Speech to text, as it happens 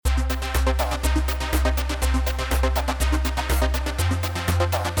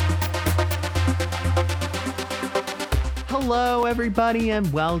Hello, everybody,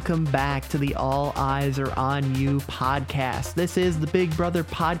 and welcome back to the All Eyes Are On You podcast. This is the Big Brother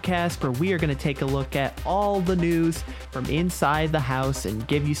podcast where we are going to take a look at all the news from inside the house and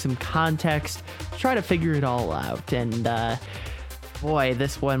give you some context to try to figure it all out. And boy,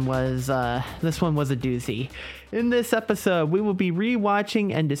 this one was a doozy. In this episode, we will be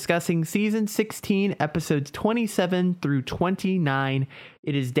rewatching and discussing season 16, episodes 27 through 29.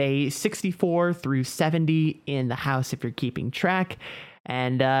 It is day 64 through 70 in the house if you're keeping track.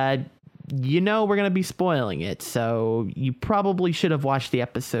 And we're going to be spoiling it, so you probably should have watched the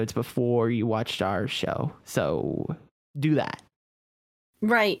episodes before you watched our show. So do that.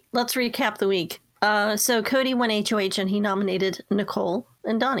 Right. Let's recap the week. So Cody won HOH and he nominated Nicole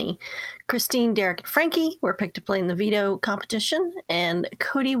and Donnie. Christine, Derek, and Frankie were picked to play in the veto competition, and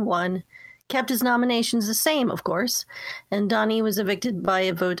Cody won, kept his nominations the same, of course, and Donnie was evicted by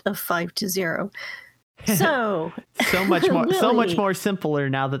a vote of 5-0. So much more simpler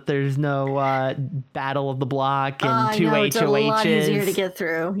now that there's no battle of the block and two HOHs. It's a lot easier to get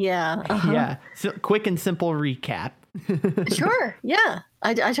through. Yeah. Yeah. So quick and simple recap. Sure. Yeah.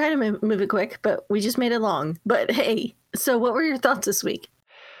 I try to move it quick, but we just made it long. But hey, so what were your thoughts this week?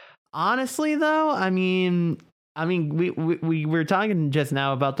 Honestly, though, I mean, we were talking just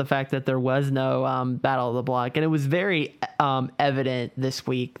now about the fact that there was no battle of the block, and it was very evident this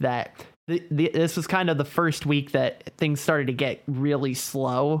week that this was kind of the first week that things started to get really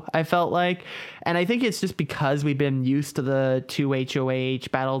slow, I felt like. And I think it's just because we've been used to the two HOH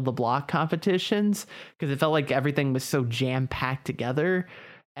Battle of the Block competitions, because it felt like everything was so jam-packed together.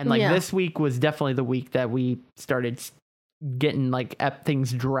 And This week was definitely the week that we started getting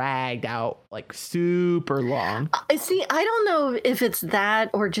things dragged out super long. See, I don't know if it's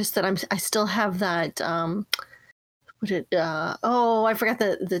that or just that I still have that I forgot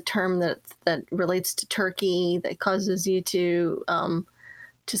the term that relates to turkey that causes you to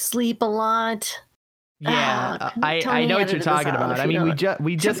sleep a lot. Yeah, I know what you're talking about. I mean,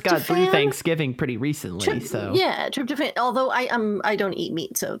 we just got through Thanksgiving pretty recently, tryptophan. Although I don't eat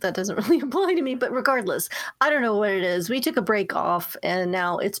meat, so that doesn't really apply to me. But regardless, I don't know what it is. We took a break off, and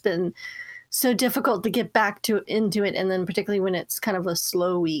now it's been so difficult to get back into it, and then particularly when it's kind of a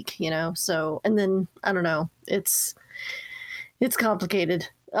slow week, So, and then I don't know, it's complicated.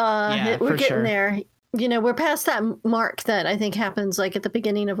 We're getting there. We're past that mark that I think happens at the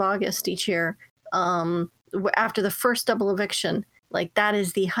beginning of August each year. After the first double eviction, that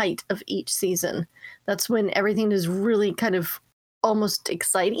is the height of each season. That's when everything is really kind of almost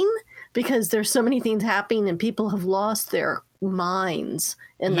exciting because there's so many things happening and people have lost their minds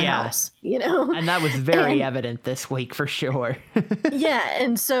in the house, And that was very evident this week for sure. Yeah.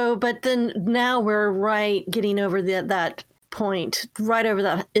 And so, but then now we're getting over that point, right over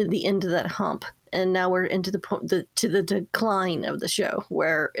the end of that hump. And now we're into the decline of the show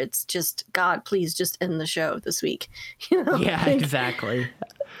where it's just, God, please just end the show this week. Yeah, exactly.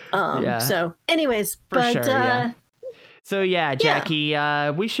 So anyways, So Jackie,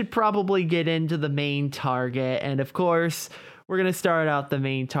 we should probably get into the main target. And of course, we're going to start out the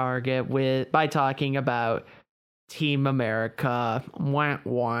main target by talking about Team America. Wah,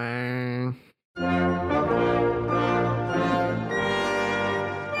 wah.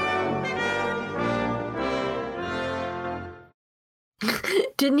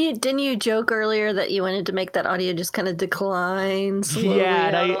 Didn't you joke earlier that you wanted to make that audio just kind of decline slowly?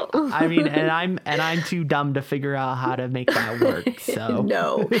 Yeah, and I'm too dumb to figure out how to make that work. So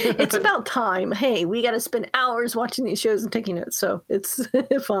no, it's about time. Hey, we got to spend hours watching these shows and taking notes, so it's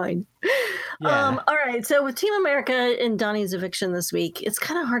fine. Yeah. All right. So with Team America and Donnie's eviction this week, it's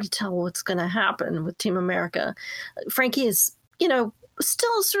kind of hard to tell what's going to happen with Team America. Frankie is,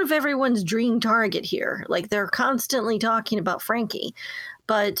 still sort of everyone's dream target here. They're constantly talking about Frankie,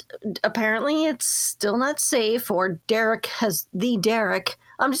 but apparently it's still not safe, or Derek has the Derek.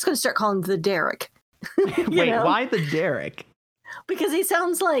 I'm just going to start calling him the Derek. Wait, why the Derek? Because he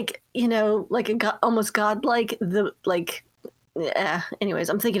sounds almost godlike, anyways,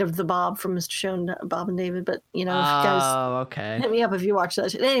 I'm thinking of the Bob from Mr. Show, Bob and David, but if you guys hit me up if you watch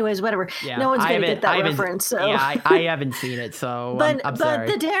that shit. Anyways, whatever. Yeah, no one's gonna get that reference. So yeah, I haven't seen it, so I'm sorry.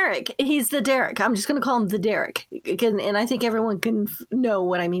 But the Derek, he's the Derek. I'm just gonna call him the Derek, and I think everyone can know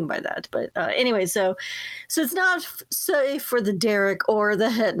what I mean by that. But anyway, so it's not safe for the Derek or the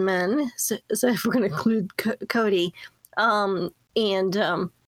Hitman. So if we're gonna include Cody, and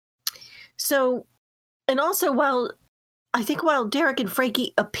also while Derek and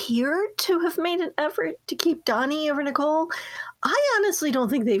Frankie appeared to have made an effort to keep Donnie over Nicole, I honestly don't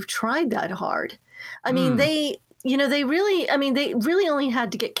think they've tried that hard. I mean, they really only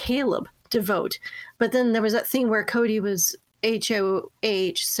had to get Caleb to vote. But then there was that thing where Cody was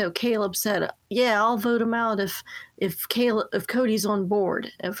HOH, so Caleb said, "Yeah, I'll vote him out if Cody's on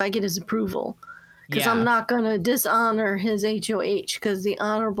board, if I get his approval, because I'm not gonna dishonor his HOH because the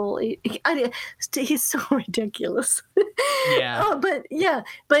honorable he's so ridiculous." Yeah. But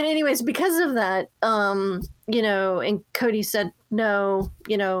anyways, because of that, and Cody said, "No,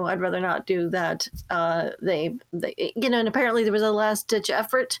 I'd rather not do that." They and apparently there was a last ditch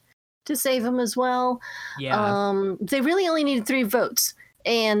effort to save him as well. Yeah. They really only needed 3 votes,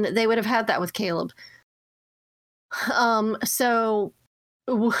 and they would have had that with Caleb. So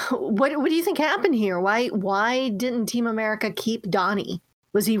what do you think happened here? Why didn't Team America keep Donnie?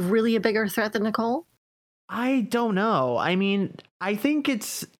 Was he really a bigger threat than Nicole? I don't know. I mean, I think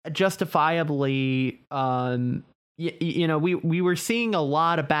it's justifiably, we were seeing a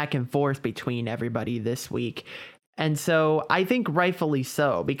lot of back and forth between everybody this week. And so I think rightfully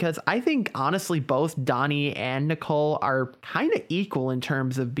so, because I think honestly, both Donnie and Nicole are kind of equal in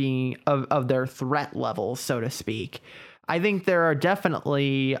terms of being of their threat levels, so to speak. I think there are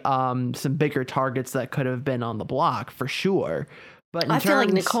definitely some bigger targets that could have been on the block for sure. But I feel like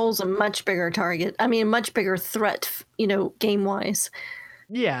Nicole's a much bigger target. I mean, a much bigger threat, game wise.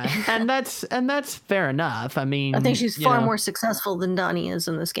 Yeah, and that's fair enough. I mean, I think she's far more successful than Donnie is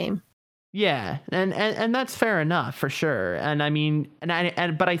in this game. Yeah, and that's fair enough for sure. And I mean,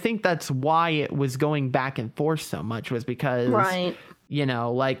 but I think that's why it was going back and forth so much, was because right.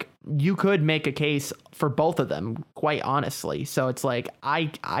 Like you could make a case for both of them, quite honestly. So it's like I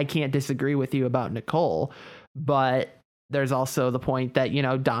can't disagree with you about Nicole, but there's also the point that,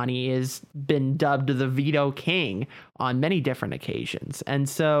 Donnie has been dubbed the veto king on many different occasions. And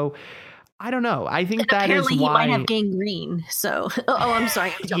so I don't know. I think that is why he might have gangrene. So, I'm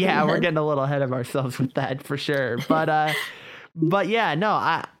sorry. Yeah, we're getting a little ahead of ourselves with that for sure. But, but yeah, no,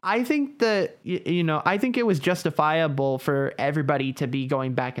 I think that, I think it was justifiable for everybody to be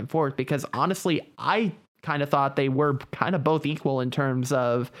going back and forth, because honestly, I kind of thought they were kind of both equal in terms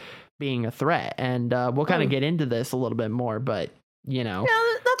of being a threat. And we'll kind of get into this a little bit more, but, Yeah,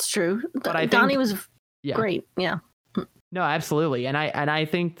 that's true. But Donnie was great. Yeah. No, absolutely. And I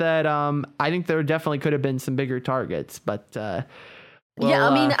think that I think there definitely could have been some bigger targets, but yeah,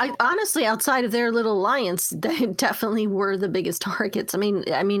 I mean, honestly, outside of their little alliance, they definitely were the biggest targets. I mean,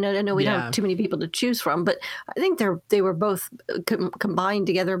 I know we don't have too many people to choose from, but I think they were both combined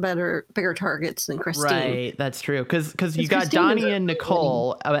together bigger targets than Christine. Right, that's true. Because you got Donnie and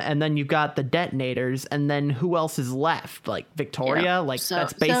Nicole, and then you got the detonators, and then who else is left? Like Victoria,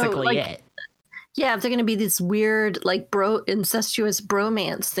 that's basically it. Yeah, if they're going to be this weird, incestuous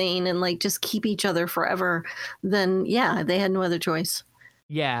bromance thing and just keep each other forever, then yeah, they had no other choice.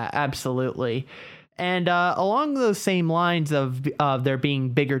 Yeah, absolutely. And along those same lines of there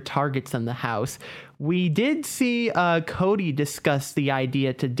being bigger targets in the house, we did see Cody discuss the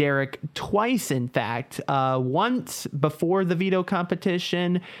idea to Derek twice, in fact, once before the veto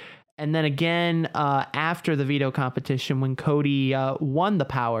competition, and then again after the veto competition when Cody won the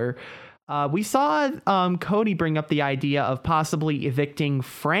power. We saw Cody bring up the idea of possibly evicting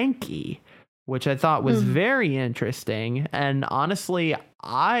Frankie, which I thought was very interesting. And honestly,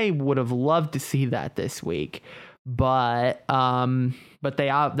 I would have loved to see that this week, but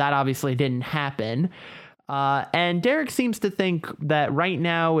that obviously didn't happen. And Derek seems to think that right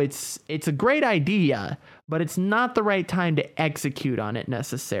now it's a great idea, but it's not the right time to execute on it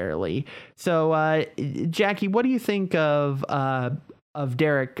necessarily. So, Jackie, what do you think of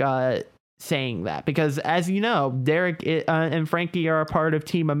Derek saying that? Because as you know, Derek and Frankie are a part of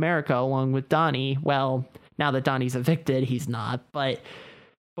Team America along with Donnie. Well, now that Donnie's evicted, he's not. But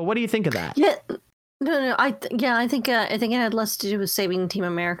what do you think of that? Yeah, no. I think it had less to do with saving Team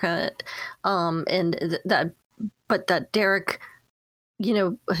America, and that Derek,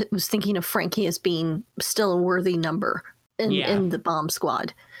 was thinking of Frankie as being still a worthy number in the bomb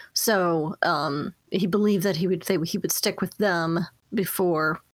squad. So he believed that he would stick with them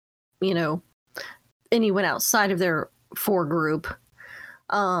before anyone outside of their 4 group.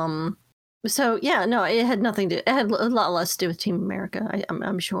 So yeah, no, it had a lot less to do with Team America.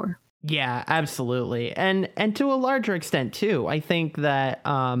 I'm sure. Yeah, absolutely. And to a larger extent too, I think that,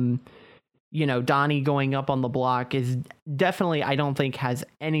 Donnie going up on the block is definitely, I don't think has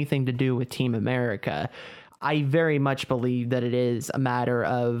anything to do with Team America. I very much believe that it is a matter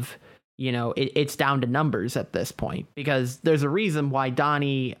of, it's down to numbers at this point, because there's a reason why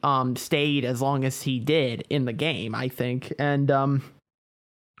Donnie stayed as long as he did in the game, I think. And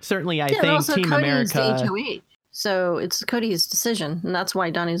certainly I think Team America. So it's Cody's decision, and that's why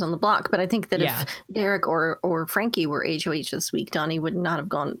Donnie's on the block. But I think that if Derek or Frankie were HOH this week, Donnie would not have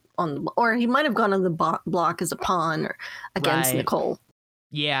gone on, or he might have gone on the block as a pawn or against Nicole.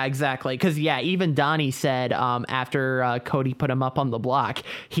 Yeah, exactly. Because, even Donnie said after Cody put him up on the block,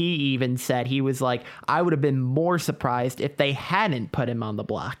 he even said, he was like, I would have been more surprised if they hadn't put him on the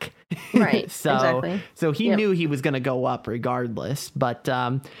block. Right. Exactly. So he knew he was going to go up regardless. But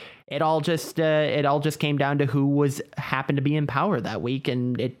it all just came down to who happened to be in power that week.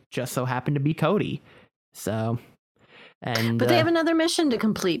 And it just so happened to be Cody. So... But they have another mission to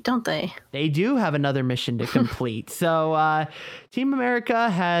complete, don't they? They do have another mission to complete. So Team America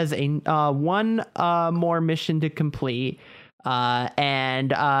has one more mission to complete.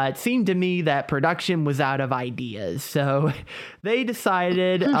 And it seemed to me that production was out of ideas. So they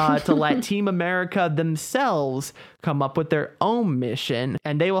decided to let Team America themselves come up with their own mission.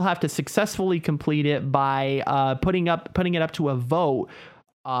 And they will have to successfully complete it by putting it up to a vote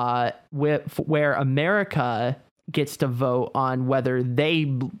where America gets to vote on whether they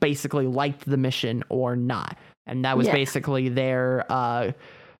basically liked the mission or not, and that was basically their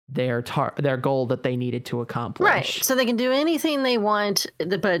goal that they needed to accomplish. Right. So they can do anything they want,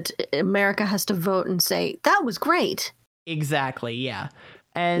 but America has to vote and say that was great. Exactly. Yeah.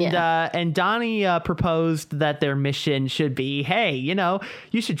 And Donnie proposed that their mission should be, hey,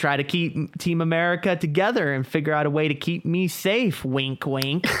 you should try to keep Team America together and figure out a way to keep me safe. Wink,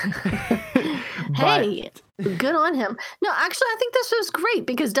 wink. Hey, good on him. No, actually, I think this was great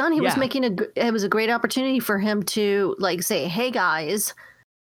because Donnie was it was a great opportunity for him to say, hey, guys,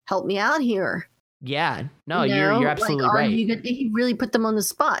 help me out here. Yeah. No, you're absolutely right. He really put them on the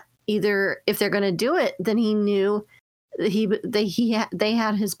spot. Either if they're going to do it, then he knew they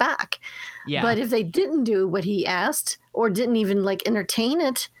had his back. Yeah. But if they didn't do what he asked or didn't even entertain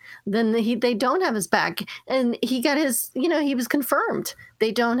it, then they don't have his back. And he got his, he was confirmed.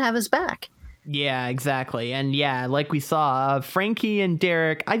 They don't have his back. Yeah, exactly. And like we saw, Frankie and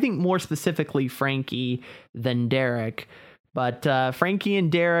Derek, I think more specifically Frankie than Derek, but Frankie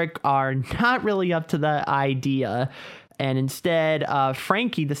and Derek are not really up to the idea. And instead,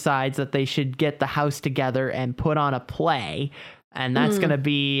 Frankie decides that they should get the house together and put on a play. And that's going to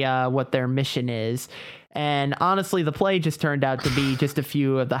be what their mission is. And honestly, the play just turned out to be just a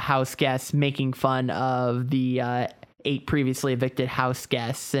few of the house guests making fun of the 8 previously evicted house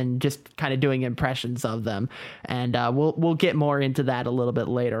guests and just kind of doing impressions of them. And we'll get more into that a little bit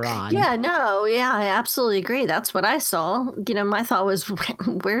later on. I absolutely agree. That's what I saw. My thought was,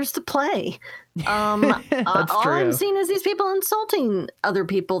 where's the play? All I'm seeing is these people insulting other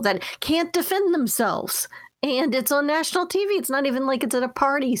people that can't defend themselves. And it's on national TV. It's not even like it's at a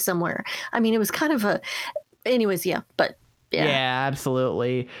party somewhere. I mean, it was kind of anyways, but yeah,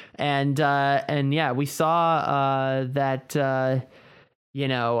 absolutely. And we saw that,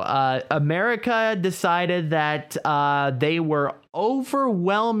 America decided that they were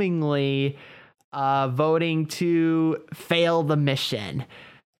overwhelmingly voting to fail the mission.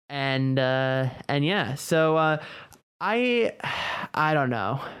 So I don't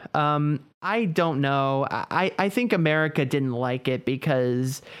know. I don't know. I think America didn't like it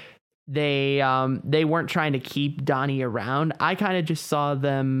because they weren't trying to keep Donnie around. I kind of just saw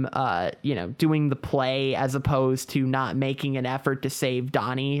them, doing the play as opposed to not making an effort to save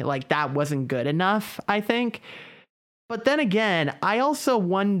Donnie. Like, that wasn't good enough, I think. But then again, I also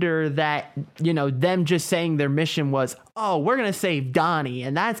wonder that, them just saying their mission was, oh, we're going to save Donnie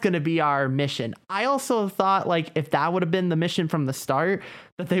and that's going to be our mission. I also thought, if that would have been the mission from the start,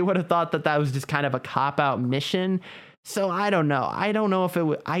 that they would have thought that was just kind of a cop-out mission. So I don't know. I don't know if it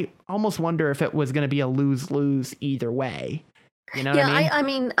would. I almost wonder if it was going to be a lose-lose either way. You know what I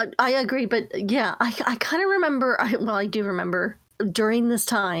mean? I agree. But I kind of remember. I do remember during this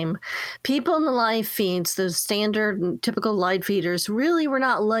time, people in the live feeds, those standard and typical live feeders, really were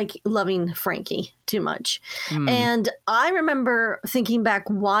not loving Frankie too much. And I remember thinking back,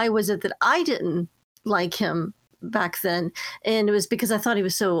 why was it that I didn't like him back then? And it was because I thought he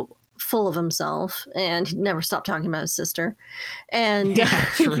was so full of himself and he never stopped talking about his sister. And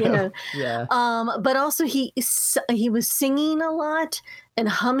but also he was singing a lot and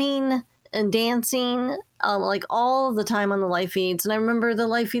humming and dancing all the time on the live feeds. And I remember the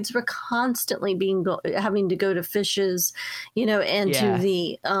live feeds were constantly having to go to Fishes, and to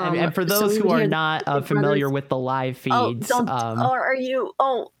the and for those who are not familiar with the live feeds, don't. No,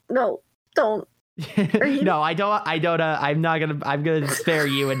 I don't. I'm gonna spare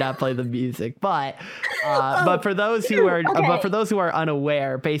you and not play the music. But for those who are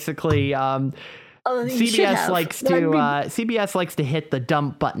unaware, basically, Oh, you should CBS have. likes to CBS likes to hit the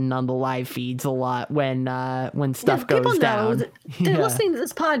dump button on the live feeds a lot when stuff goes people down. know they're listening to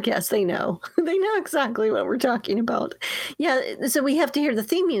this podcast. They know they know exactly what we're talking about. Yeah, so we have to hear the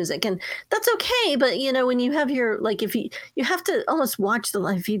theme music, and that's okay. But when you have your if you have to almost watch the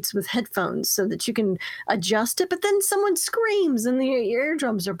live feeds with headphones so that you can adjust it. But then someone screams and your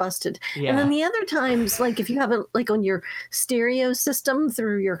eardrums are busted. Yeah. And then the other times, if you have it on your stereo system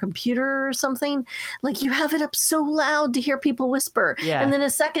through your computer or something. You have it up so loud to hear people whisper. Yeah. And then a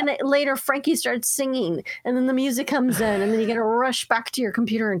second later, Frankie starts singing. And then the music comes in. And then you got to rush back to your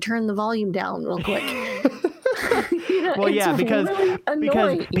computer and turn the volume down real quick. Well, yeah, because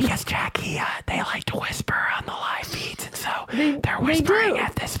really because Jackie, they like to whisper on the live feeds. And so they're whispering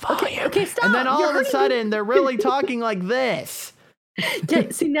at this volume. Okay, stop. And then all of a sudden, they're really talking like this. Yeah,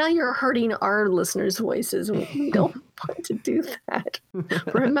 see, now you're hurting our listeners' voices. We don't want to do that.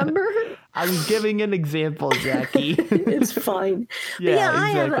 Remember? I was giving an example, Jackie. It's fine. Yeah,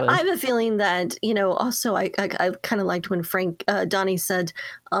 exactly. exactly. I have a feeling that, also I kind of liked when Donnie said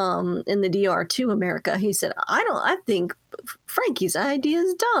in the DR to America, he said, I think Frankie's idea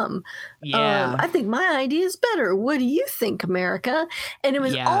is dumb. Yeah. I think my idea is better. What do you think, America? And it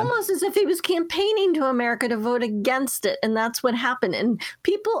was almost as if he was campaigning to America to vote against it. And that's what happened. And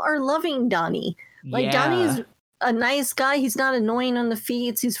people are loving Donnie. Donnie is a nice guy. He's not annoying on the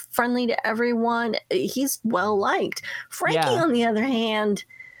feeds. He's friendly to everyone. He's well liked. Frankie, on the other hand,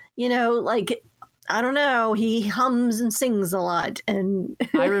 I don't know. He hums and sings a lot, and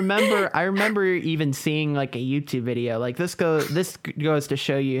I remember even seeing a YouTube video. This goes to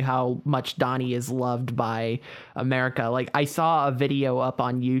show you how much Donnie is loved by America. I saw a video up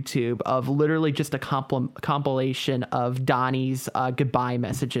on YouTube of literally just a compilation of Donnie's goodbye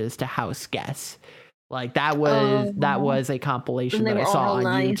messages to house guests. That was a compilation that I saw on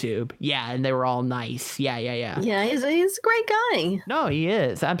YouTube. Yeah, and they were all nice. Yeah. Yeah, he's a great guy. No, he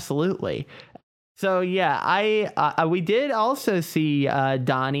is, absolutely. So yeah, we did also see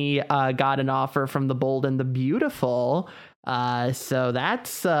Donnie got an offer from The Bold and the Beautiful. So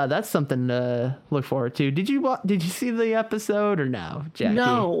that's something to look forward to. Did you see the episode or no, Jackie?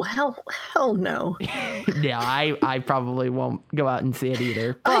 No, hell no. Yeah, I probably won't go out and see it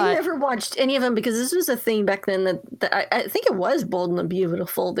either. But I never watched any of them because this was a thing back then that I think it was Bold and the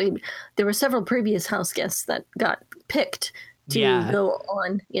Beautiful. There were several previous house guests that got picked to go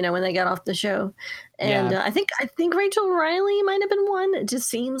on, when they got off the show. And I think Rachel Riley might have been one. It just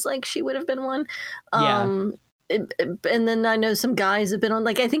seems like she would have been one. And then I know some guys have been on,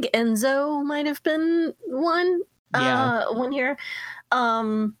 I think Enzo might have been one year.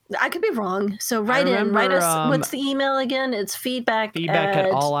 I could be wrong. So write us. What's the email again? It's feedback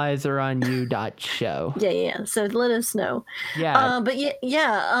at alleyesaronyou.show. Yeah. So let us know. Yeah. But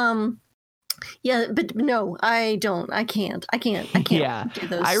no, I don't. I can't. Yeah, do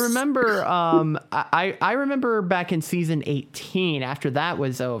those. I remember. I remember back in season 18. After that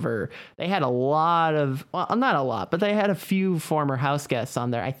was over, they had a lot of. Well, not a lot, but they had a few former house guests on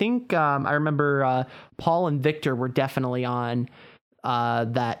there. I think I remember Paul and Victor were definitely on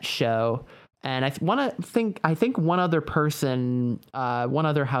that show, and I think one other person, one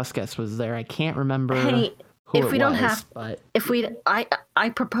other house guest was there. I can't remember. Hey. I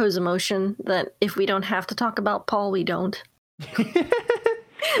propose a motion that if we don't have to talk about Paul, we don't.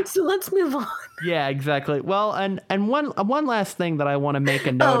 So let's move on. Yeah, exactly. Well, and one last thing that I want to make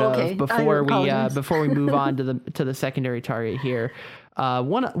a note of before we move on to the secondary target here.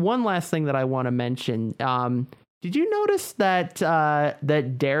 One last thing that I want to mention. Did you notice that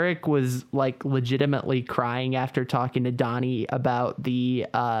Derek was legitimately crying after talking to Donnie about the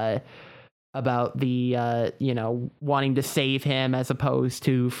wanting to save him as opposed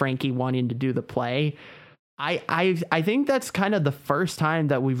to Frankie wanting to do the play? I think that's kind of the first time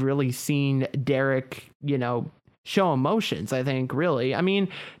that we've really seen Derek, show emotions. I think really. I mean,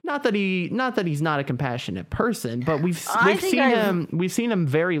 not that he's not a compassionate person, but we've seen him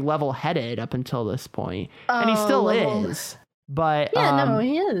very level-headed up until this point, and he still is. But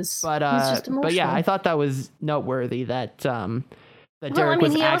he is. But he's just emotional. But yeah, I thought that was noteworthy that Derek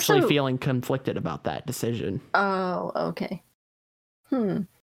was actually feeling conflicted about that decision. Oh, okay.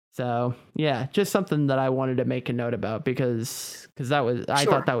 So yeah, just something that I wanted to make a note about because I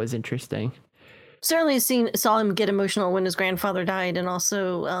thought that was interesting. Certainly saw him get emotional when his grandfather died, and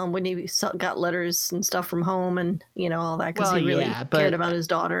also when he got letters and stuff from home, and all that because he really cared about his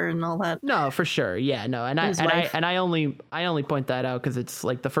daughter and all that. No, for sure, yeah, no, and I only point that out because it's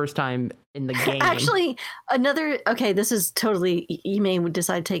the first time in the game. Actually, okay, this is totally, you may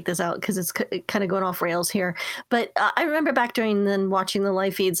decide to take this out because it's kind of going off rails here. But I remember back during then watching the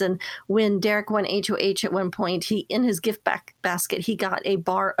live feeds, and when Derek won HOH at one point, he in his gift basket, he got a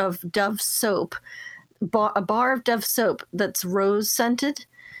bar of Dove soap, a bar of Dove soap that's rose scented.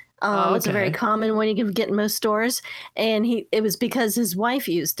 Okay. It's a very common one you can get in most stores. And it was because his wife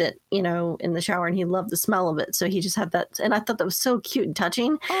used it, in the shower, and he loved the smell of it. So he just had that. And I thought that was so cute and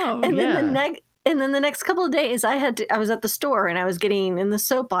touching. Oh, and yeah. then the next couple of days I was at the store and I was getting in the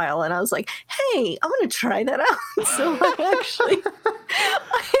soap aisle and I was like, hey, I want to try that out. So I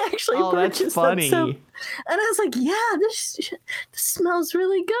actually oh, that's purchased funny. that soap. And I was like, yeah, this smells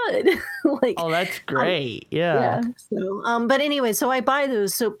really good. Like, oh, that's great. Yeah. So, but anyway, so I buy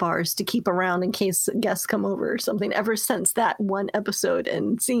those soap bars to keep around in case guests come over or something. Ever since that one episode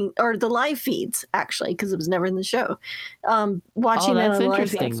and seeing, or the live feeds actually, because it was never in the show. Watching that's that on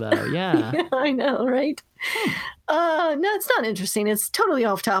interesting live feeds. though. Yeah. Yeah, I know, right? No, it's not interesting. It's totally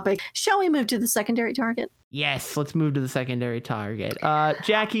off topic. Shall we move to the secondary target? Yes, let's move to the secondary target.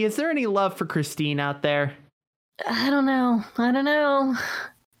 Jackie, is there any love for Christine out there? I don't know.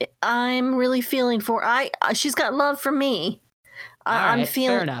 I'm really feeling for. She's got love for me. I'm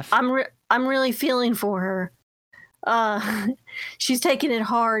feeling. Fair enough. I'm really feeling for her. She's taking it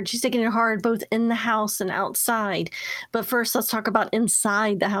hard. She's taking it hard both in the house and outside. But first, let's talk about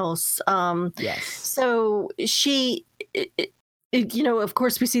inside the house. Yes. So she. Of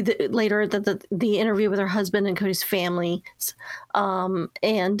course, we see later that the interview with her husband and Cody's family,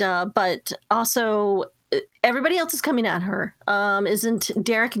 but also everybody else is coming at her. Isn't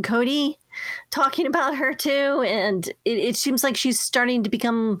Derek and Cody talking about her too? And it seems like she's starting to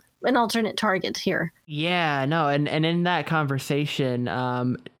become an alternate target here. Yeah, no, and in that conversation,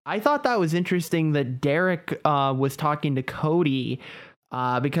 I thought that was interesting that Derek was talking to Cody.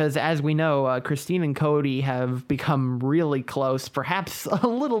 Because as we know, Christine and Cody have become really close, perhaps a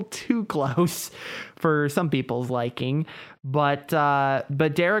little too close for some people's liking. But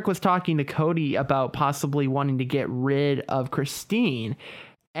Derek was talking to Cody about possibly wanting to get rid of Christine.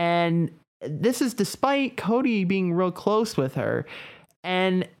 And this is despite Cody being real close with her.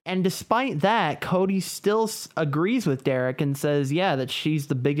 And despite that, Cody still agrees with Derek and says, yeah, that she's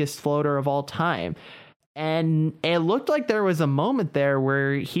the biggest floater of all time. And it looked like there was a moment there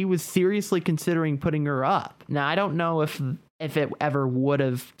where he was seriously considering putting her up. Now, I don't know if it ever would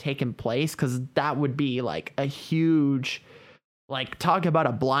have taken place, because that would be like a huge, like, talk about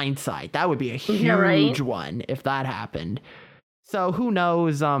a blindside. That would be a huge one if that happened. So who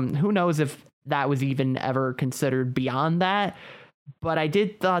knows? Who knows if that was even ever considered beyond that? But I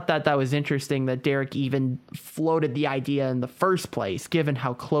did thought that was interesting that Derek even floated the idea in the first place, given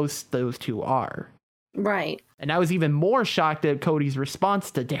how close those two are. Right. And I was even more shocked at Cody's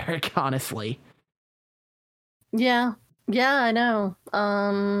response to Derek, honestly. Yeah, I know.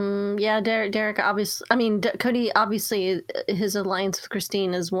 Derek obviously, Cody obviously, his alliance with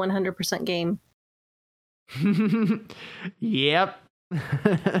Christine is 100% game. Yep.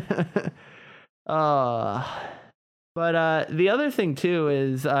 But the other thing too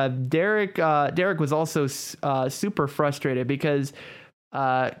is Derek was also super frustrated because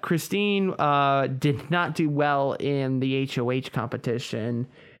Christine did not do well in the HOH competition.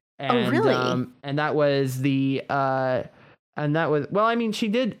 And, oh, really? And that was she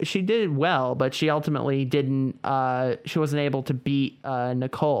did well, but she ultimately didn't. She wasn't able to beat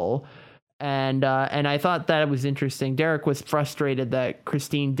Nicole. And I thought that it was interesting. Derek was frustrated that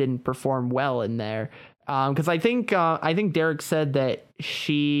Christine didn't perform well in there. Because I think Derek said that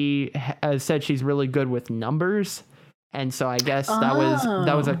she said she's really good with numbers. And so I guess that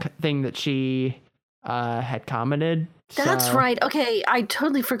was a thing that she had commented. That's right. Okay, I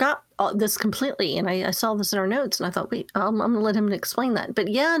totally forgot this completely, and I saw this in our notes, and I thought, wait, I'm going to let him explain that. But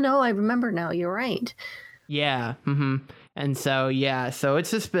yeah, no, I remember now. You're right. Yeah. Mm-hmm. And so so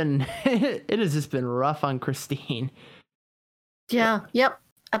it's just been it has just been rough on Christine. Yeah. Yep.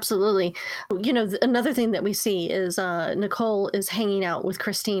 Absolutely. Another thing that we see is Nicole is hanging out with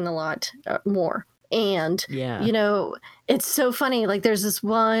Christine a lot more. And, it's so funny. Like, there's this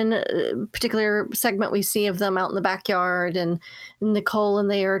one particular segment we see of them out in the backyard, and Nicole and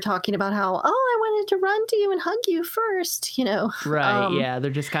they are talking about how, I wanted to run to you and hug you first, Right.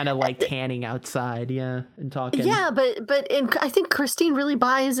 They're just kind of like tanning outside. Yeah. And talking. Yeah. But I think Christine really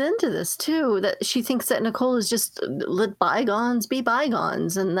buys into this too, that she thinks that Nicole is just let bygones be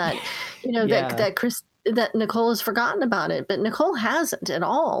bygones, and that, that Nicole has forgotten about it, but Nicole hasn't at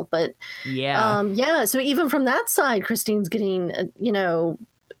all. But so even from that side, Christine's getting,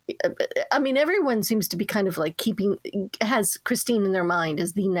 I mean, everyone seems to be kind of like has Christine in their mind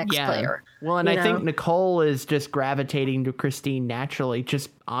as the next player. Well, and I think Nicole is just gravitating to Christine naturally, just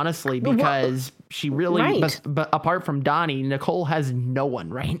honestly, because she really, but apart from Donnie, Nicole has no one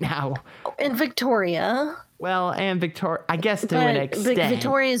right now. And Victoria. Well, and Victoria, I guess to an extent.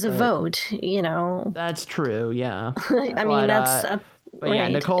 Victoria's a vote, That's true, yeah. I mean, that's... But yeah,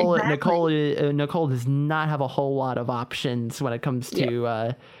 Nicole does not have a whole lot of options when it comes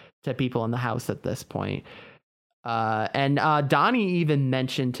to people in the house at this point. And Donnie even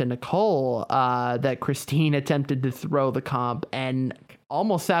mentioned to Nicole that Christine attempted to throw the comp and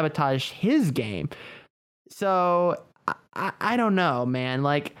almost sabotage his game. So I don't know, man.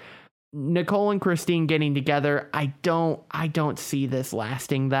 Like, Nicole and Christine getting together, I don't see this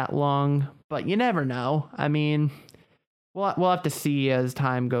lasting that long. But you never know. I mean, we'll have to see as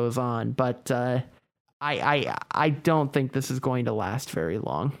time goes on, but I don't think this is going to last very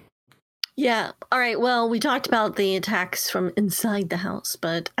long. Yeah. All right. Well, we talked about the attacks from inside the house,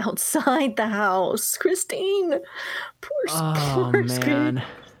 but outside the house, Christine, poor man. Christine.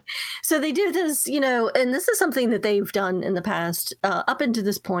 So they do this, and this is something that they've done in the past up until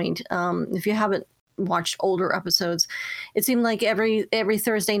this point. If you haven't watched older episodes, it seemed like every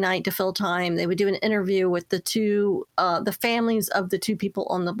Thursday night to fill time, they would do an interview with the families of the two people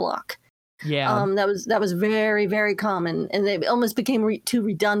on the block. Yeah. That was very, very common, and they almost became too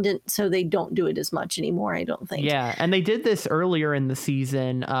redundant, so they don't do it as much anymore, I don't think. Yeah, and they did this earlier in the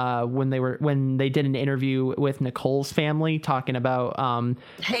season when they did an interview with Nicole's family talking about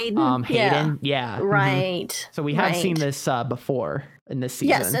Hayden. Yeah. Right. Mm-hmm. So we have seen this before in this season.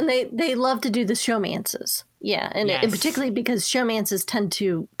 Yes, and they love to do the showmances. Yeah, and particularly because showmances tend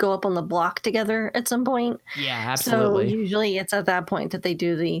to go up on the block together at some point. Yeah, absolutely. So usually it's at that point that they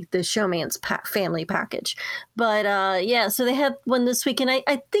do the showmance family package. But so they had one this week, and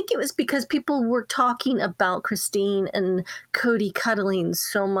I think it was because people were talking about Christine and Cody cuddling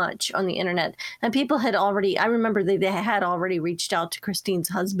so much on the internet, and people had already. I remember they had already reached out to Christine's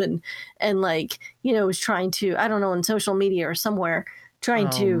husband and was trying to, I don't know, on social media or somewhere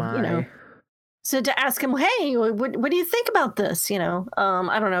trying to So to ask him, hey, what do you think about this? I don't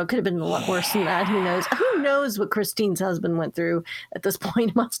know. It could have been a lot worse than that. Who knows? Who knows what Christine's husband went through at this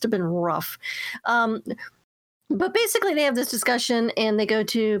point? It must have been rough. But basically, they have this discussion, and they go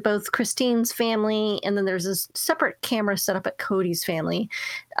to both Christine's family, and then there's this separate camera set up at Cody's family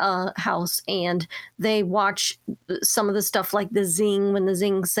house, and they watch some of the stuff like the Zing, when the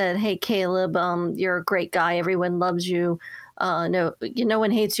Zing said, hey, Caleb, you're a great guy. Everyone loves you. No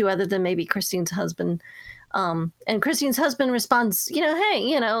one hates you other than maybe Christine's husband. And Christine's husband responds,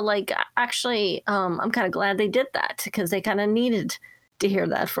 hey, actually, I'm kind of glad they did that because they kind of needed to hear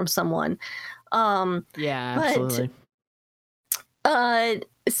that from someone. Yeah, absolutely. But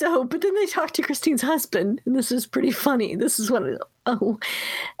then they talk to Christine's husband, and this is pretty funny. This is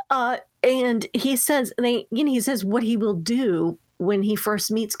and he says, what he will do when he first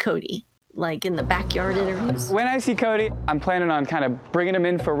meets Cody. Like in the backyard interviews. When I see Cody, I'm planning on kind of bringing him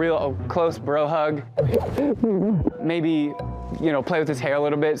in for a close bro hug. Maybe, play with his hair a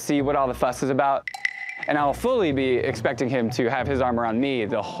little bit, see what all the fuss is about. And I'll fully be expecting him to have his arm around me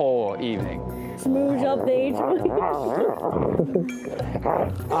the whole evening. Smooth update.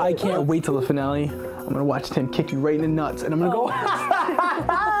 I can't wait till the finale. I'm gonna watch Tim kick you right in the nuts, and I'm gonna go.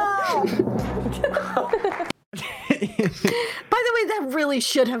 By the way, that really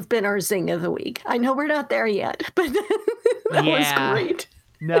should have been our Zing of the week. I know we're not there yet, but that was great.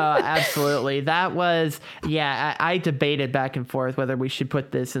 No, absolutely. That was, I debated back and forth whether we should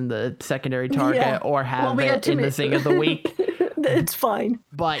put this in the secondary target or have it in the Zing of the week. It's fine.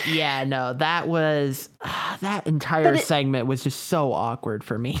 But that was, that entire segment was just so awkward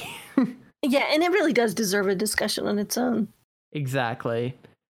for me. Yeah, and it really does deserve a discussion on its own. Exactly.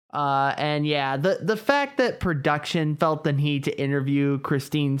 And the fact that production felt the need to interview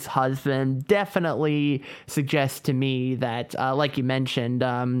Christine's husband definitely suggests to me that, like you mentioned,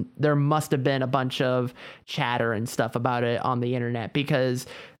 there must have been a bunch of chatter and stuff about it on the internet, because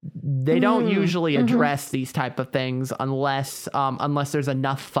they don't usually address these type of things unless there's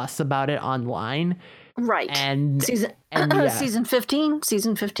enough fuss about it online. Right. And season 15.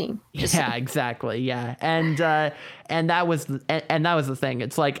 Yeah, exactly. Yeah. And that was the thing.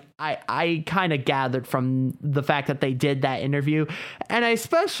 It's like I kind of gathered from the fact that they did that interview, and I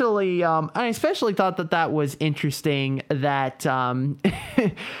especially thought that was interesting that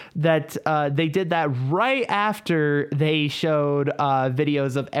that they did that right after they showed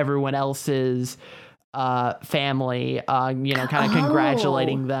videos of everyone else's family, kind of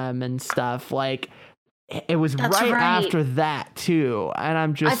congratulating them and stuff. Like, it was right after that too, and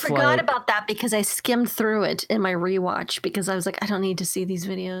I'm just I forgot about that because I skimmed through it in my rewatch because I was like, I don't need to see these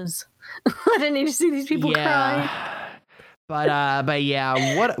videos. I didn't need to see these people cry. But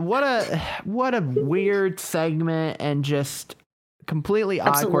yeah, what a weird segment, and just completely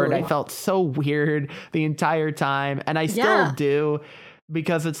awkward. I felt so weird the entire time, and I still do,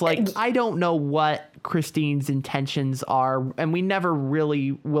 because it's like, I don't know what Christine's intentions are, and we never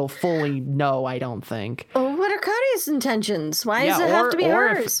really will fully know, I don't think. Oh, what are Cody's intentions? Why does it have to be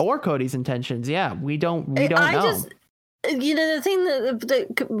hers? Or Cody's intentions. Yeah, we don't know. The thing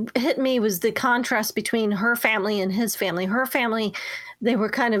that hit me was the contrast between her family and his family. Her family, they were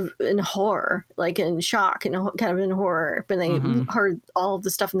kind of in horror, like in shock, and kind of in horror, but they heard all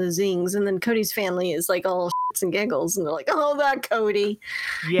the stuff in the zings. And then Cody's family is like all shits and giggles, and they're like, "Oh, that Cody."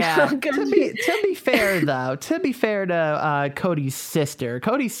 Yeah. To be fair, though, to Cody's sister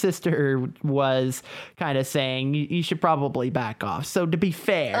was kind of saying you should probably back off. So to be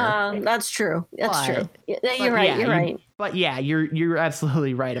fair, that's true. That's true. You're right. You're right. But yeah, you're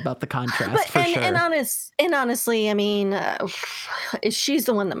absolutely right about the contrast, sure. And honestly, I mean, she's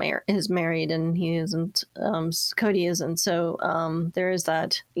the one that is married, and he isn't. Cody isn't. So there is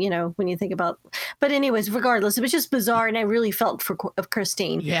that. When you think about. But anyways, regardless, it was just bizarre, and I really felt of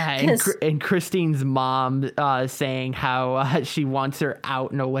Christine. Yeah, and Christine's mom saying how she wants her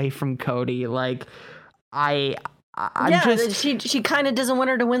out and away from Cody. Like, she kind of doesn't want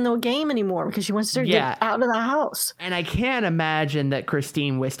her to win the game anymore because she wants her to get out of the house. And I can't imagine that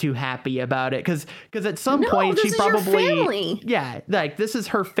Christine was too happy about it, because at some point she probably like, this is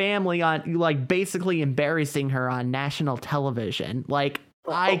her family on, like, basically embarrassing her on national television. Like,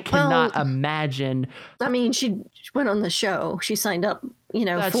 I cannot imagine. I mean, she went on the show. She signed up,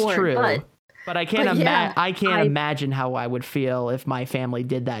 that's for true. It, But I can't imagine how I would feel if my family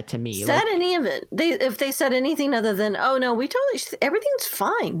did that to me. Any of it. If they said anything other than, "Oh no, everything's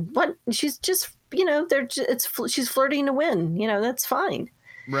fine." What? She's just, she's flirting to win. That's fine.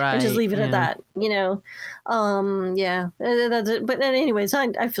 Right. And just leave it at that. That's it. But anyways,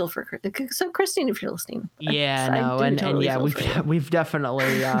 I feel for so Christine, if you're listening. We've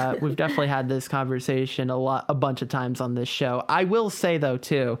definitely had this conversation a bunch of times on this show. I will say though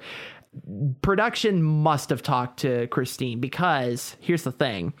too, production must have talked to Christine, because here's the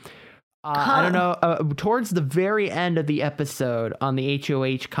thing. I don't know, towards the very end of the episode on the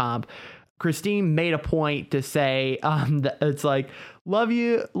HOH comp, Christine made a point to say that it's like, love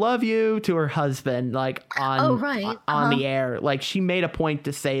you to her husband, like on the air. Like, she made a point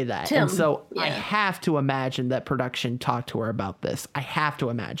to say that. Tim, and so I have to imagine that production talked to her about this. I have to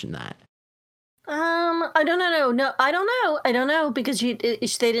imagine that. I don't know. No, I don't know because they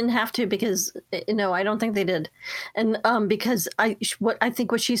didn't have to, because no, I don't think they did. And because I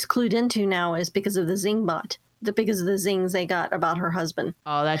think what she's clued into now is because of the Zing bot, because of the zings they got about her husband.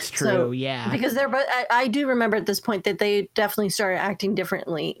 Oh, that's true. So, yeah. Because I do remember at this point that they definitely started acting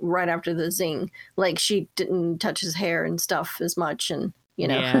differently right after the zing. Like, she didn't touch his hair and stuff as much, and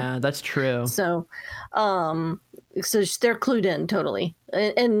Yeah, that's true. So, so they're clued in totally.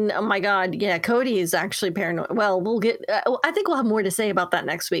 And oh my God, yeah, Cody is actually paranoid. Well, we'll get. I think we'll have more to say about that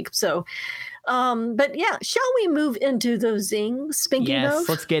next week. So, but yeah, shall we move into those zings? Yes,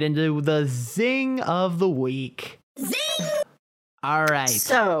 let's get into the zing of the week. Zing! All right.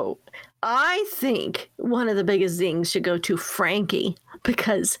 So, I think one of the biggest zings should go to Frankie,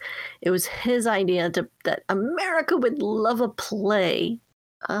 because it was his idea that America would love a play.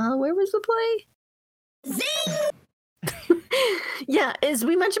 Where was the play? Zing! Yeah, as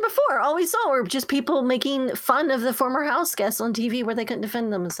we mentioned before, all we saw were just people making fun of the former house guests on TV where they couldn't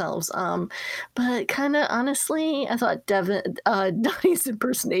defend themselves. But kind of honestly, I thought Donnie's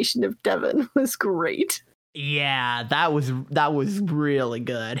impersonation of Devin was great. Yeah, that was really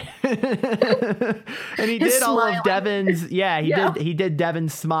good. And he did all of Devin's. Yeah, he did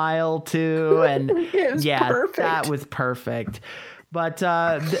Devin's smile too, and perfect. That was perfect. But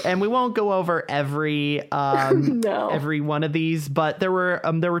and we won't go over every every one of these, but there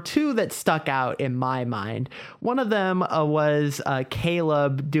were two that stuck out in my mind. One of them was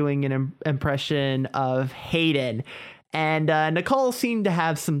Caleb doing an impression of Hayden. And Nicole seemed to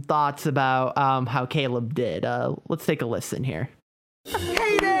have some thoughts about how Caleb did. Let's take a listen here.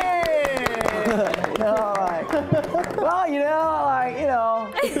 Hayden!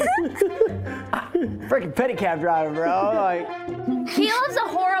 Freaking pedicab driver, bro. Caleb's a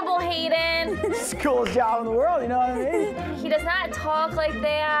horrible Hayden. It's the coolest job in the world, you know what I mean? He does not talk like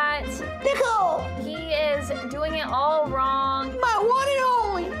that. Nicole! He is doing it all wrong. My one and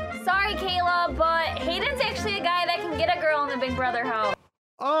only. Sorry, Caleb, but Hayden's actually a guy that can get a girl in the Big Brother house.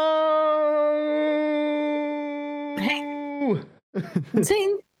 Oh!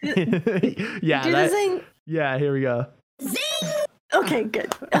 Zing. Yeah, Do the zing. yeah. Here we go. Okay,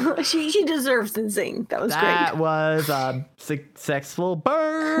 good. she deserves the zing. That was That great. was a successful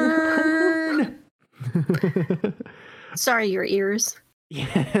burn. Sorry, your ears. Yeah.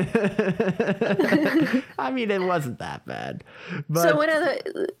 I mean, it wasn't that bad. But So what other?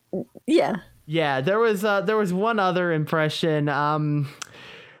 Yeah. yeah, there was one other impression.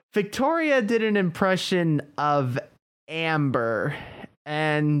 Victoria did an impression of Amber,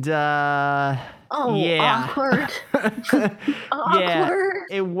 and Oh, yeah. awkward. Yeah, Awkward.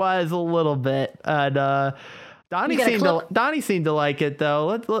 it was a little bit. And Donnie You got a Donnie seemed to like it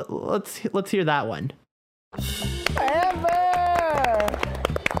though. Let's hear that one.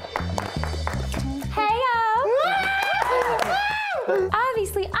 Hey yo!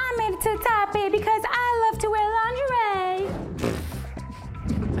 Obviously, I made it to the top, baby, because I love to wear lingerie.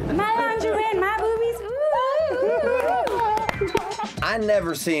 My lingerie and my boobies. Ooh. I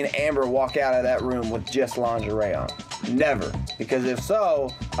never seen Amber walk out of that room with just lingerie on. Never. Because if so,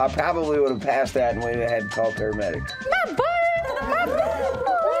 I probably would have passed that and we would have had to call paramedics. My butt! My butt!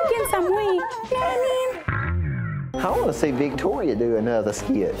 I'm getting some wing. You know what I mean? I want to see Victoria do another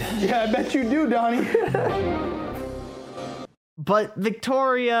skit. Yeah, I bet you do, Donnie. But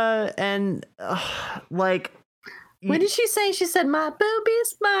Victoria and like, What did she say? She said, "My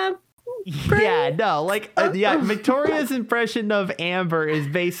boobies, my." yeah, no, like, yeah, Victoria's impression of Amber is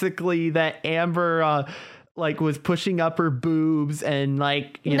basically that Amber, like, was pushing up her boobs and,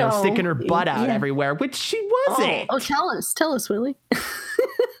 like, you know, No, sticking her butt out yeah. everywhere, which she wasn't. Oh, tell us, Willie.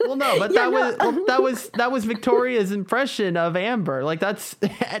 Well, no, but Yeah, that was Victoria's impression of Amber. Like, that's,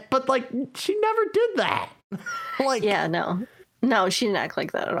 but like, she never did that. Like, Yeah, no, she didn't act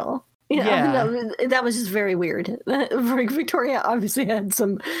like that at all. Yeah. No, that was just very weird. Victoria obviously had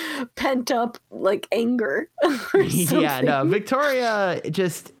some pent up like anger. Or yeah, no, something. Victoria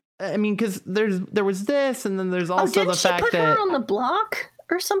just, I mean, because there was this, and then there's Oh, also didn't the she fact put that her on the block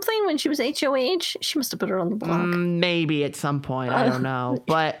or something when she was HOH? She must have put her on the block. maybe at some point, I don't know,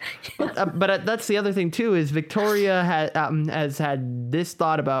 but that's the other thing too, is Victoria has had this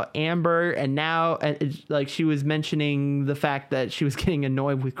thought about Amber, and now like she was mentioning the fact that she was getting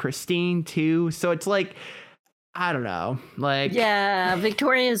annoyed with Christine too, so it's like, I don't know, like, Yeah,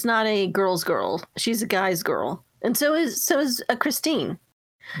 Victoria is not a girl's girl. She's a guy's girl, and so is Christine.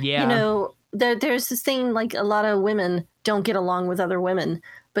 yeah, You know, there's this thing like a lot of women don't get along with other women,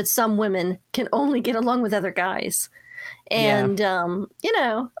 but some women can only get along with other guys. And, you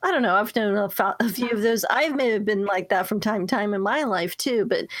know, I don't know. I've known a few of those. I've maybe been like that from time to time in my life too.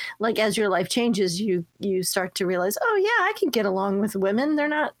 But like as your life changes, you start to realize, oh yeah, I can get along with women. They're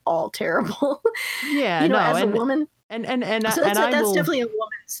not all terrible. yeah, You know, no, as and, a woman. and So and I that's will, definitely a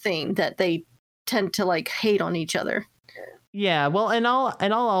woman's thing that they tend to like hate on each other. yeah, well, and I'll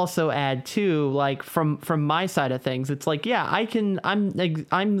also add too, like from my side of things, it's like, yeah,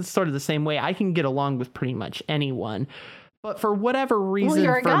 I'm sort of the same way. I can get along with pretty much anyone, but for whatever reason,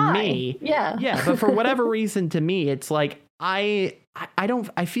 you're a for guy. me, Yeah. but for whatever reason, to me, it's like I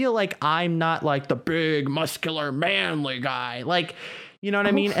feel like I'm not like the big muscular manly guy, like, you know what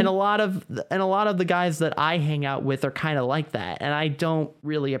I mean? And a lot of the guys that I hang out with are kind of like that, and I don't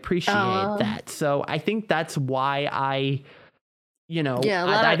really appreciate that. So I think that's why I, you know, Yeah,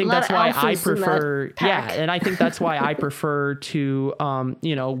 I think that's why I alphas in that prefer, yeah, pack. and I think that's why I prefer to,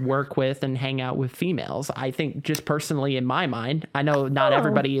 you know, work with and hang out with females. I think just personally in my mind, I know not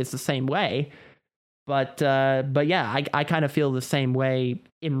everybody is the same way, but yeah, I kind of feel the same way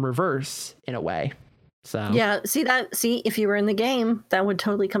in reverse in a way. So Yeah, see, if you were in the game, that would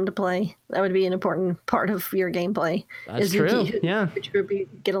totally come to play. That would be an important part of your gameplay. That's is who true. you- Yeah. which group you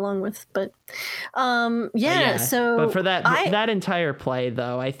get along with. But yeah, so but for that I, that entire play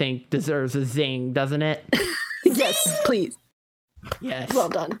though, I think deserves a zing, doesn't it? yes, please. Yes. Well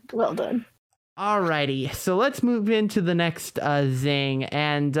done. Alrighty, so let's move into the next zing,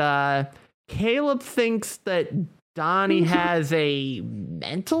 and Caleb thinks that Donnie has a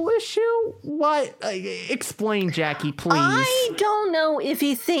mental issue? What? Explain, Jackie, please. I don't know if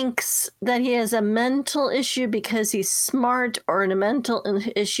he thinks that he has a mental issue because he's smart or a mental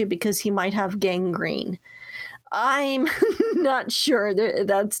issue because he might have gangrene. I'm not sure.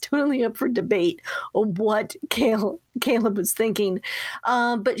 That's totally up for debate of what Caleb was thinking.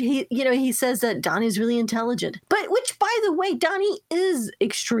 But he says that Donnie's really intelligent. But which, by the way, Donnie is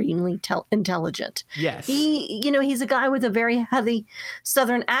extremely intelligent. Yes. He's a guy with a very heavy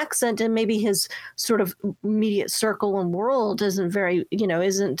Southern accent, and maybe his sort of immediate circle and world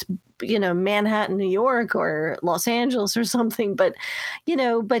isn't Manhattan, New York, or Los Angeles or something. But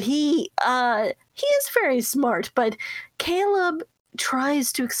he he is very smart, but Caleb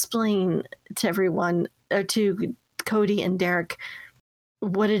tries to explain to everyone, to Cody and Derek,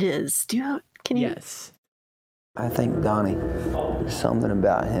 what it is. Can you? Yes. I think Donnie, there's something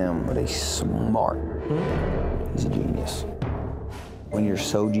about him, but he's smart. He's a genius. When you're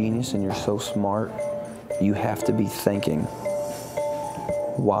so genius and you're so smart, you have to be thinking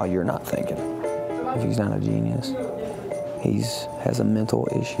while you're not thinking. If he's not a genius, he has a mental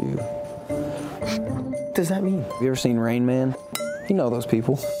issue. What does that mean? Have you ever seen Rain Man? You know those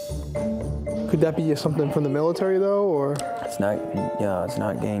people. Could that be something from the military though, or? It's not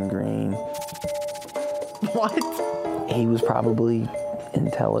gangrene. What? He was probably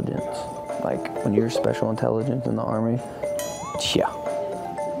intelligence. Like when you're special intelligence in the Army, yeah.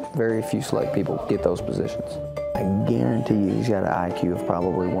 Very few select people get those positions. I guarantee you he's got an IQ of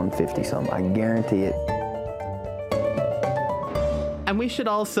probably 150 something. I guarantee it. And we should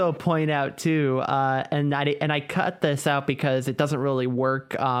also point out too, and I cut this out because it doesn't really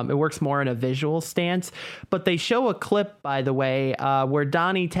work. It works more in a visual stance. But they show a clip, by the way, where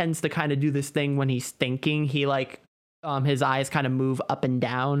Donnie tends to kind of do this thing when he's thinking. He his eyes kind of move up and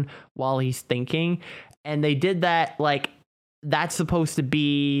down while he's thinking, and they did that that's supposed to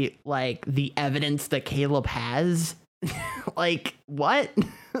be like the evidence that Caleb has. Like what?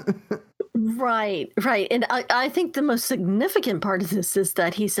 Right. And I think the most significant part of this is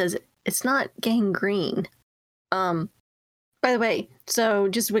that he says it's not gangrene. By the way, so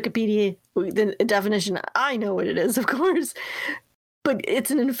just Wikipedia, the definition, I know what it is, of course, but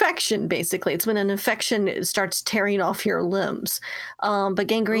it's an infection, basically. It's when an infection starts tearing off your limbs. But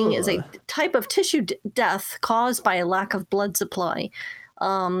gangrene is a type of tissue death caused by a lack of blood supply.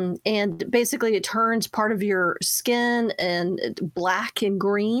 And basically it turns part of your skin and black and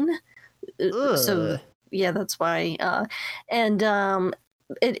green. So yeah, that's why. You'll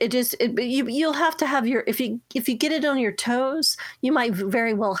have to have if you get it on your toes, you might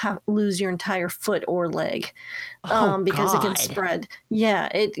very well lose your entire foot or leg, because it can spread. Yeah,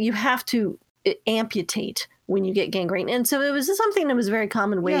 you have to amputate when you get gangrene, and so it was something that was very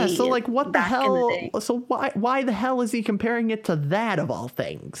common way. Yeah, so what the hell? So why the hell is he comparing it to that of all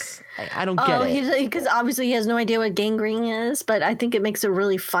things? I don't get it. Because obviously he has no idea what gangrene is, but I think it makes it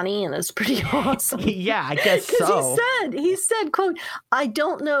really funny and it's pretty awesome. Yeah, I guess so. He said, quote, "I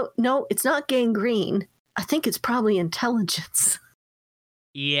don't know. No, it's not gangrene. I think it's probably intelligence."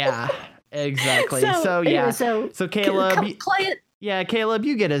 Yeah, exactly. So Caleb, play it. Yeah, Caleb,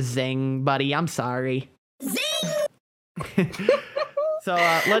 you get a zing, buddy. I'm sorry. Zing! So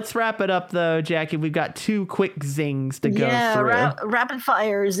let's wrap it up, though, Jackie. We've got 2 quick zings to go through. Rapid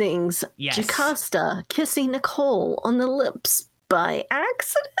fire zings. Yes. Jocasta kissing Nicole on the lips by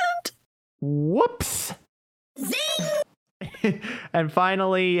accident. Whoops. Zing! And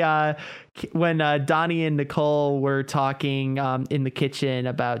finally, when Donnie and Nicole were talking in the kitchen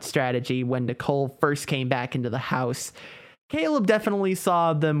about strategy, when Nicole first came back into the house, Caleb definitely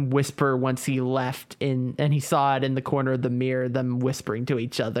saw them whisper once he left, and he saw it in the corner of the mirror, them whispering to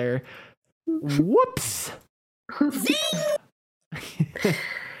each other. Whoops. Zing!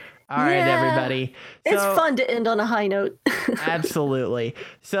 All right, everybody. It's fun to end on a high note. Absolutely.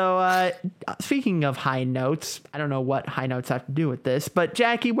 So speaking of high notes, I don't know what high notes have to do with this, but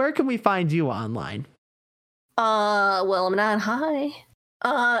Jackie, where can we find you online? Well, I'm not high.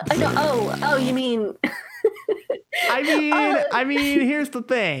 You mean... I mean, here's the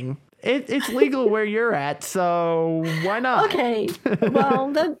thing. It's legal where you're at, so why not? Okay.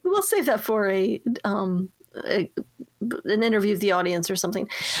 Well, we'll save that for an interview with the audience or something.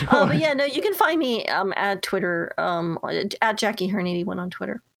 Sure. But yeah, no, you can find me at Twitter, at Jackie Hearn81 on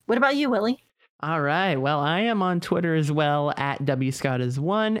Twitter. What about you, Willie? All right. Well, I am on Twitter as well at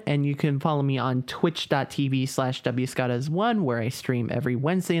WScottis1, and you can follow me on twitch.tv/WScottis1, where I stream every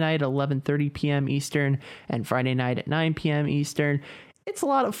Wednesday night at 11:30 p.m. Eastern and Friday night at 9 p.m. Eastern. It's a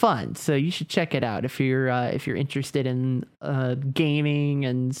lot of fun, so you should check it out if you're interested in gaming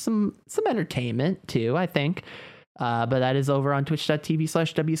and some entertainment too, I think. But that is over on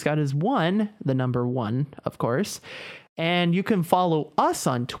twitch.tv/WScottis1, the number 1, of course. And you can follow us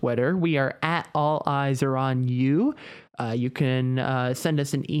on Twitter. We are at All Eyes Are On You. You can send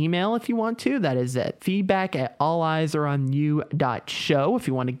us an email if you want to. That is at feedback@alleyesareonyou.show if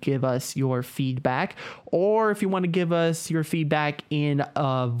you want to give us your feedback. Or if you want to give us your feedback in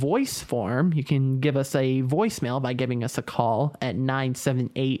a voice form, you can give us a voicemail by giving us a call at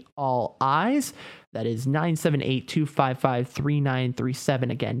 978-ALL-EYES. That is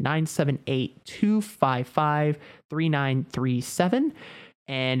 978-255-3937. Again, 978-255-3937.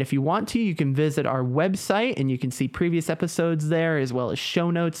 And if you want to, you can visit our website and you can see previous episodes there, as well as show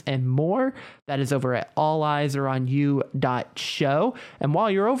notes and more. That is over at alleyesaronyou.show. And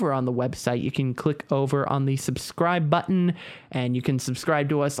while you're over on the website, you can click over on the subscribe button and you can subscribe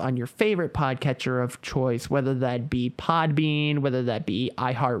to us on your favorite podcatcher of choice, whether that be Podbean, whether that be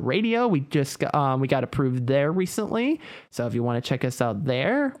iHeartRadio. We got approved there recently. So if you want to check us out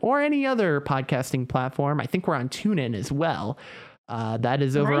there, or any other podcasting platform, I think we're on TuneIn as well. That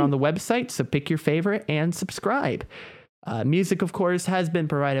is over on the website, so pick your favorite and subscribe. Music, of course, has been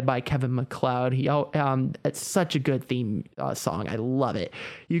provided by Kevin MacLeod. It's such a good theme song. I love it.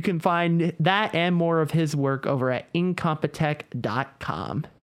 You can find that and more of his work over at incompetech.com.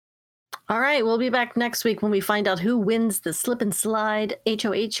 All right, we'll be back next week when we find out who wins the slip and slide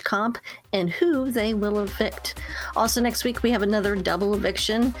HOH comp and who they will evict. Also next week, we have another double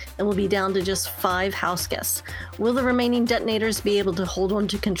eviction and we'll be down to just 5 house guests. Will the remaining detonators be able to hold on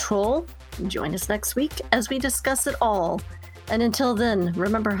to control? Join us next week as we discuss it all. And until then,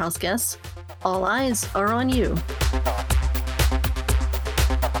 remember, house guests, all eyes are on you.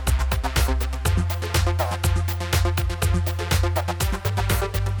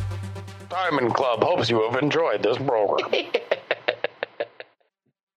 Diamond Club hopes you have enjoyed this program.